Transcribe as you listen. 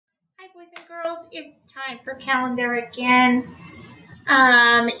boys and girls, it's time for calendar again.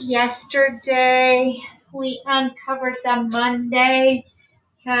 Yesterday we uncovered the Monday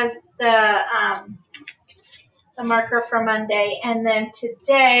because the marker for Monday, and then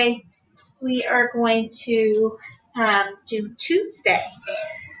today we are going to do Tuesday.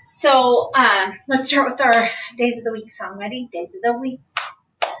 So let's start with our days of the week song. Ready? Days of the week.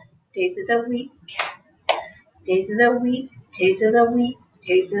 Days of the week. Days of the week. Days of the week.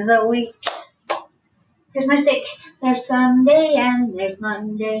 Days of the week. Here's my stick. There's Sunday and there's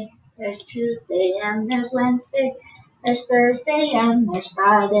Monday. There's Tuesday and there's Wednesday. There's Thursday and there's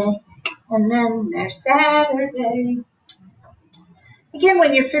Friday. And then there's Saturday. Again,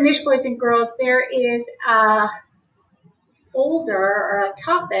 when you're finished, boys and girls, there is a folder or a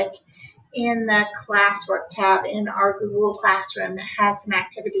topic in the classwork tab in our Google Classroom that has some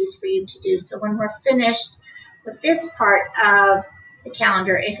activities for you to do. So when we're finished with this part of the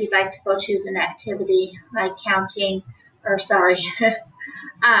calendar, if you'd like to go choose an activity like talking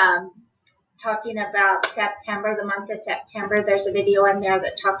about September, the month of September, there's a video in there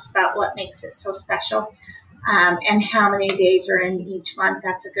that talks about what makes it so special and how many days are in each month.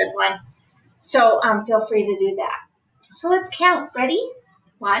 That's a good one. So feel free to do that. So let's count. Ready?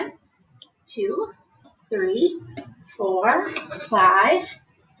 1, 2, 3, 4, 5,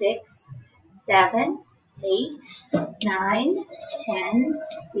 6, 7, 8, 9, 10,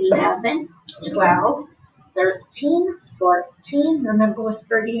 11, 12, 13, 14. Remember,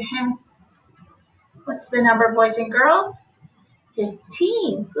 whisper to your hand. What's the number, boys and girls?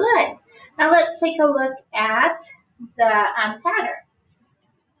 15. Good. Now let's take a look at the pattern.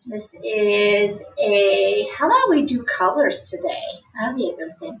 This is how about we do colors today? That'd be a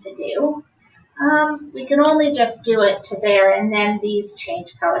good thing to do. We can only just do it to there, and then these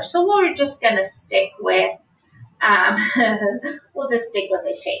change colors. So we're just going to stick with, we'll just stick with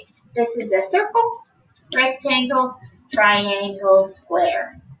the shapes. This is a circle, rectangle, triangle,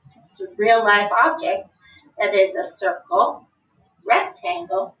 square. It's a real life object that is a circle,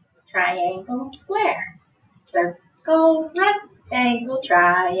 rectangle, triangle, square. Circle, rectangle,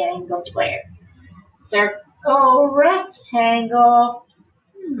 triangle, square. Circle, rectangle.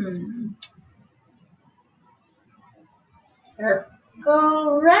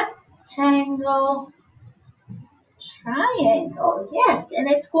 Circle, rectangle, triangle. Yes, and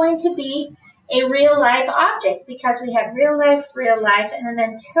it's going to be a real life object because we have real life, and then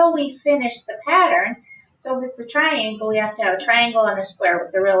until we finish the pattern, so if it's a triangle, we have to have a triangle and a square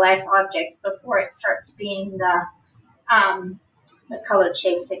with the real life objects before it starts being the colored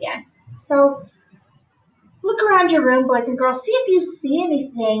shapes again. So look around your room, boys and girls. See if you see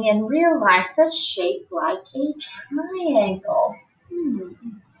anything in real life that's shaped like a triangle.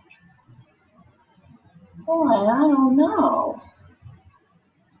 Boy, I don't know.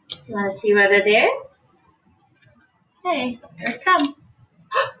 You want to see what it is? Hey, here it comes.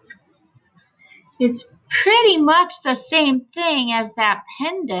 It's pretty much the same thing as that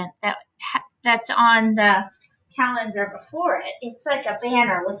pendant that's on the calendar before it. It's like a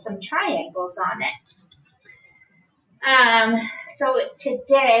banner with some triangles on it. So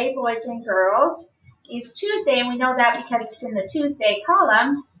today, boys and girls, is Tuesday, and we know that because it's in the Tuesday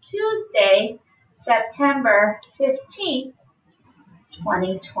column. Tuesday, September 15th,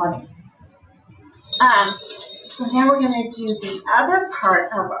 2020. So now we're going to do the other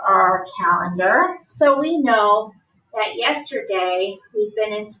part of our calendar. So we know that yesterday we've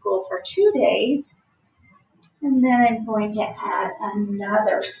been in school for 2 days, and then I'm going to add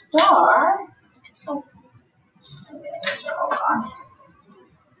another star. Oh, hold on.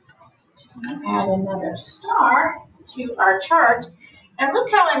 Add another star to our chart. And look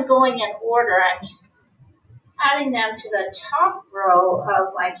how I'm going in order. I'm adding them to the top row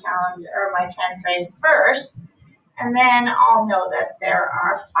of my calendar, or my 10 frame first, and then I'll know that there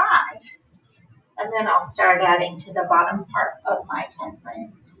are 5. And then I'll start adding to the bottom part of my 10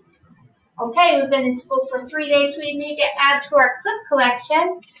 frame. Okay, we've been in school for 3 days. We need to add to our clip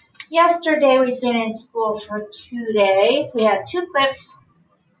collection. Yesterday we've been in school for 2 days. We had 2 clips.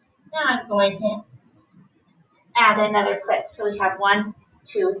 Now I'm going to add another clip. So we have 1,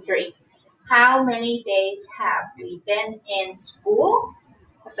 2, 3. How many days have we been in school?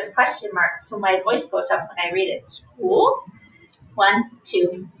 That's a question mark, so my voice goes up when I read it. School. 1,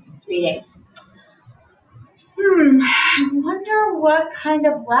 2, 3 days. I wonder what kind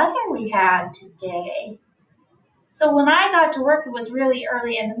of weather we had today. So when I got to work, it was really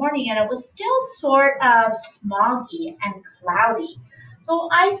early in the morning, and it was still sort of smoggy and cloudy. So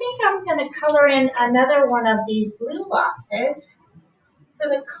I think I'm going to color in another one of these blue boxes for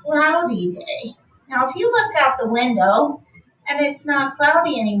the cloudy day. Now, if you look out the window and it's not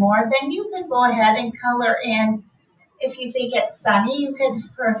cloudy anymore, then you can go ahead and color in. If you think it's sunny, you could,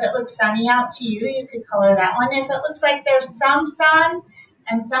 or if it looks sunny out to you, you could color that one. If it looks like there's some sun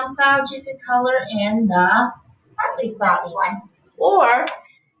and some clouds, you could color in the partly cloudy one. Or,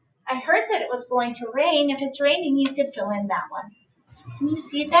 I heard that it was going to rain. If it's raining, you could fill in that one. Can you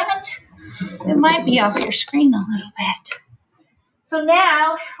see that? It might be off your screen a little bit. So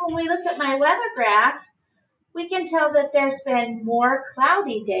now, when we look at my weather graph, we can tell that there's been more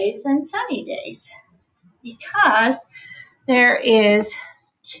cloudy days than sunny days, because there is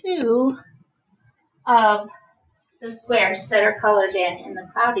 2 of the squares that are colored in the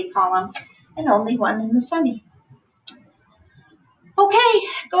cloudy column and only 1 in the sunny. Okay,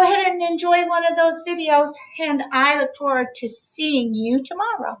 go ahead and enjoy one of those videos, and I look forward to seeing you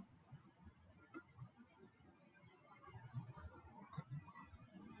tomorrow.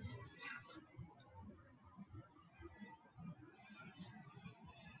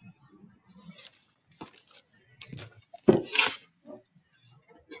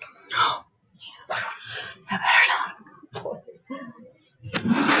 I better